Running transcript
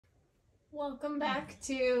Welcome back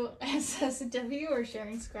to SSW or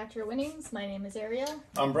Sharing Scratcher Winnings. My name is Ariel.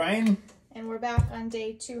 I'm Brian. And we're back on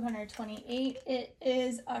day 228. It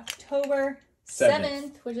is October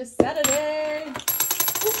 7th, which is Saturday.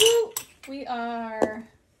 Woo-hoo! We are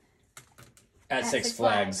at Six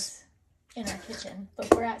Flags in our kitchen,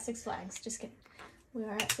 but we're at Six Flags. Just kidding. We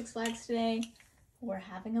are at Six Flags today. We're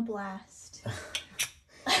having a blast.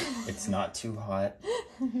 It's not too hot.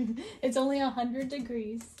 It's only 100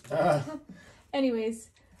 degrees.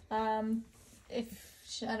 Anyways, I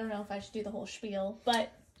don't know if I should do the whole spiel,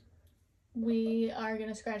 but we are going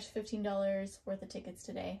to scratch $15 worth of tickets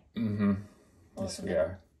today. Mm-hmm. Yes, we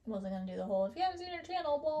are. Wasn't going to do the whole, if you haven't seen our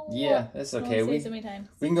channel, blah, blah, yeah, that's okay. We so many times.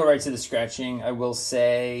 We can go right to the scratching. I will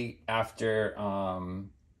say, after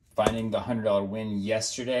finding the $100 win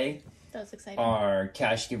yesterday, that was exciting. Our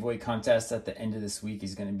cash giveaway contest at the end of this week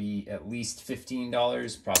is going to be at least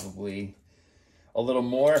 $15, probably a little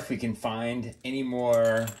more. If we can find any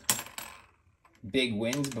more big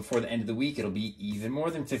wins before the end of the week, it'll be even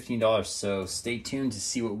more than $15. So stay tuned to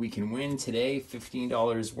see what we can win today.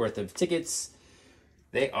 $15 worth of tickets.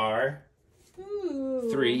 They are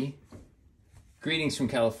 3. Greetings from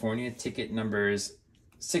California. Ticket numbers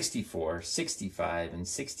 64, 65, and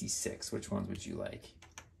 66. Which ones would you like?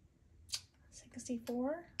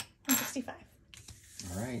 64 and 65.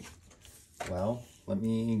 All right. Well, let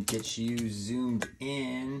me get you zoomed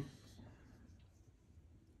in.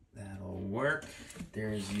 That'll work.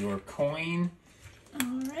 There's your coin.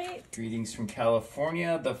 All right. Greetings from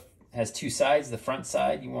California. Has 2 sides. The front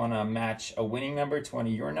side, you want to match a winning number to one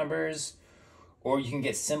of your numbers, or you can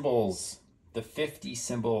get symbols. The 50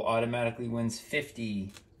 symbol automatically wins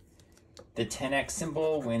 50. The 10x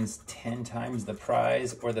symbol wins 10 times the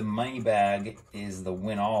prize, or the money bag is the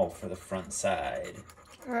win all for the front side.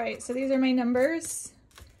 All right, so these are my numbers,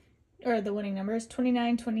 or the winning numbers: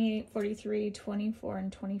 29, 28, 43, 24,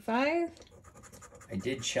 and 25. I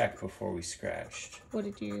did check before we scratched. What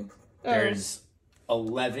did you... There's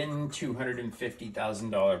 11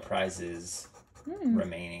 $250,000 prizes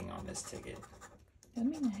remaining on this ticket. That'd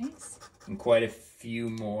be nice. And quite a few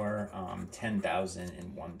more $10,000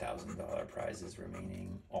 and $1,000 prizes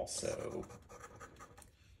remaining also.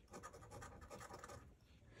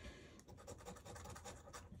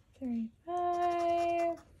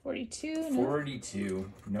 $35, $42,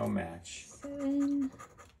 42, no match. 7,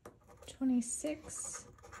 26,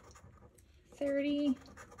 30,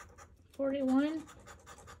 41,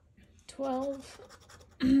 12,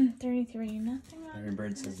 33, nothing on Larry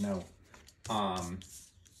Bird says no. I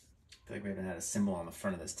feel like we haven't had a symbol on the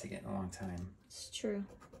front of this ticket in a long time. It's true.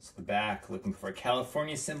 So the back, looking for a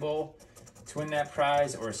California symbol to win that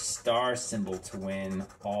prize, or a star symbol to win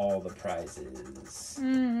all the prizes.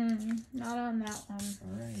 Not on that one.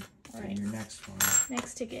 All right. All right. Your next one.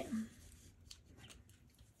 Next ticket.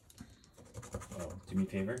 Oh, do me a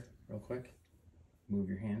favor, real quick. Move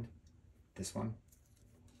your hand. This one.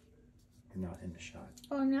 You're not in the shot.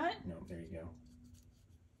 Oh, I'm not? No, there you go.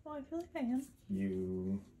 Well, I feel like I am.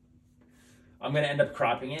 I'm going to end up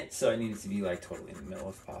cropping it, so I need it to be like totally in the middle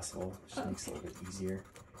if possible. Just makes it a little bit easier.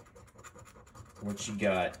 What you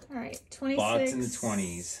got? All right, 26. Lots in the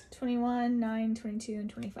 20s. 21, 9, 22, and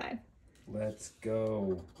 25. Let's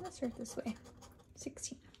go. Let's start this way.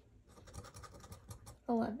 16.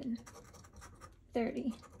 11.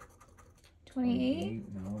 30. 28.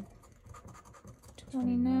 No.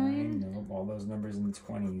 29. No, all those numbers in the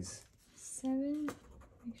 20s. 7.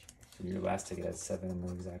 Make sure. So your last ticket has 7 in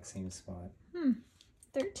the exact same spot.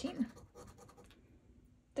 13.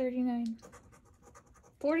 39.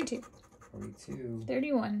 42. 42.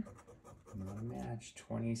 31. Not a match.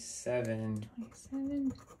 27.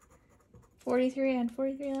 27. 43. I had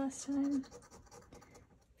 43 last time.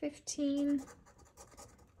 15.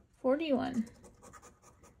 41.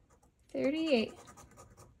 38.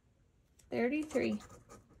 33.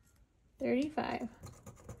 35.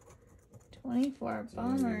 24.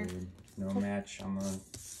 Bummer. Dude, no match on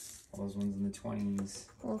all those ones in the 20s.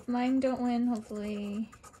 Well, if mine don't win, hopefully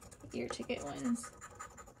your ticket wins.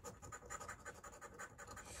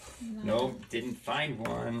 Nope, didn't find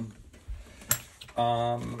one.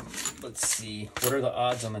 Let's see. What are the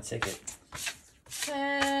odds on the ticket?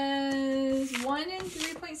 Says 1 in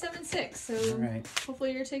 3.76. So right.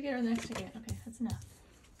 Hopefully your ticket or the next ticket. Okay, that's enough.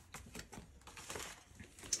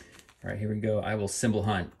 All right, here we go. I will symbol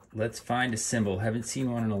hunt. Let's find a symbol. Haven't seen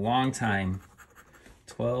one in a long time.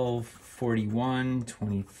 12, 41,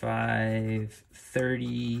 25,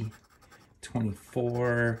 30,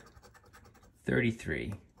 24,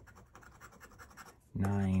 33,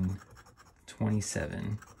 9,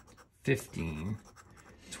 27, 15,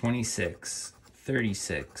 26,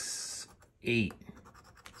 36, 8,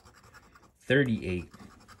 38,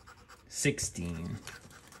 16,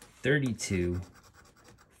 32,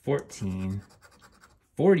 14,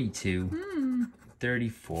 42,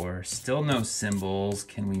 34. Still no symbols.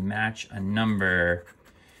 Can we match a number?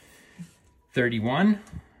 31?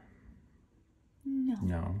 No.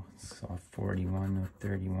 No. Saw 41, no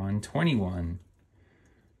 31. 21.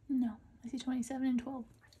 No. I see 27 and 12.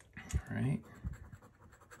 All right.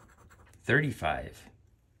 35.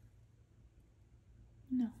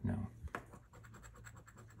 No. No.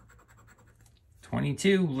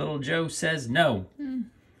 22. Little Joe says no.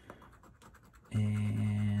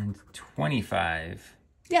 And 25.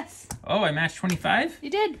 Yes. Oh, I matched 25? You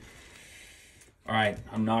did. All right.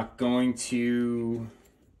 I'm not going to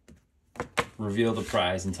reveal the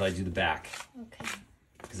prize until I do the back. Okay.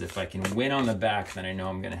 Because if I can win on the back, then I know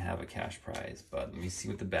I'm going to have a cash prize. But let me see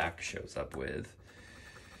what the back shows up with.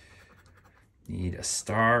 Need a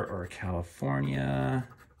star or a California.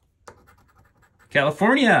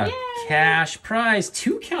 California! Yay! Cash prize.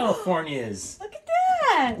 2 Californias. Look at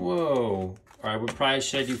that. Whoa. All right, what prize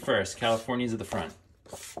should I do first? Californias at the front.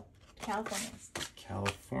 California's.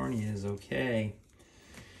 Californias, okay.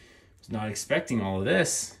 Was not expecting all of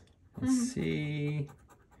this. Let's see.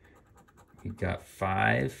 We got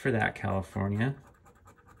 5 for that California.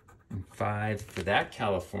 And 5 for that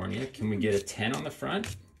California. Can we get a 10 on the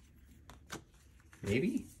front?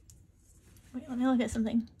 Maybe? Wait, let me look at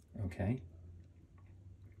something. Okay.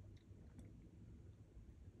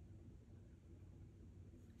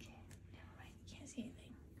 Never mind. You can't see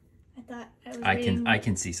anything. I thought I was reading. I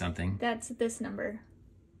can see something. That's this number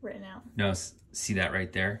written out. No, see that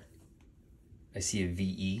right there? I see a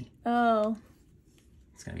VE. Oh.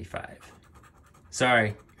 It's going to be 5.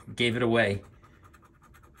 Sorry, gave it away.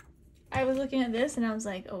 I was looking at this and I was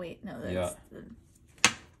like, oh wait, no, that's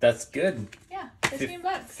That's good. yeah, 15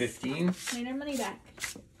 bucks. 15? Made our money back.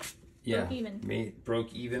 Yeah. Broke even.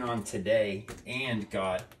 Broke even on today and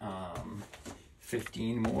got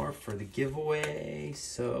 15 more for the giveaway.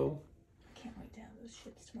 So Can't wait to have those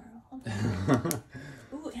chips tomorrow.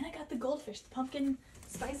 Ooh, and I got the goldfish, the pumpkin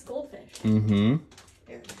spice goldfish. Mm-hmm.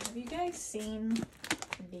 Here, have you guys seen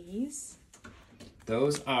these?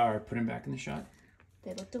 Those are, put them back in the shot.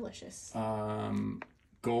 They look delicious.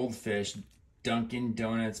 Goldfish, Dunkin'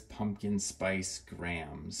 Donuts pumpkin spice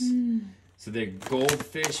grams. So they're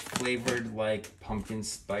goldfish flavored like pumpkin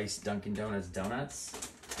spice Dunkin' Donuts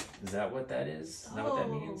donuts. Is that what that is? Is that what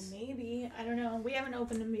that means? Maybe. I don't know. We haven't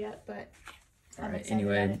opened them yet, but all right.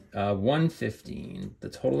 Anyway, 115. The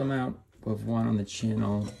total amount of one on the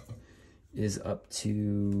channel is up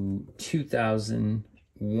to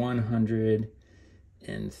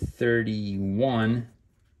 2,131.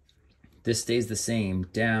 This stays the same.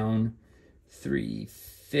 Down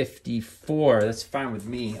 354. That's fine with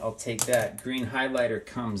me. I'll take that. Green highlighter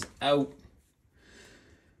comes out.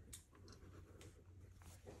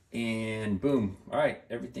 And boom. All right.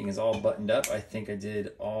 Everything is all buttoned up. I think I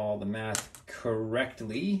did all the math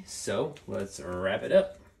correctly. So let's wrap it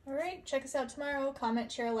up. all right, check us out tomorrow.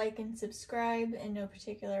 Comment, share, like, and subscribe in no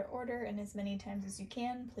particular order and as many times as you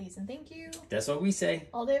can. Please and thank you. That's what we say.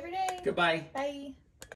 All day, every day. Goodbye. Bye.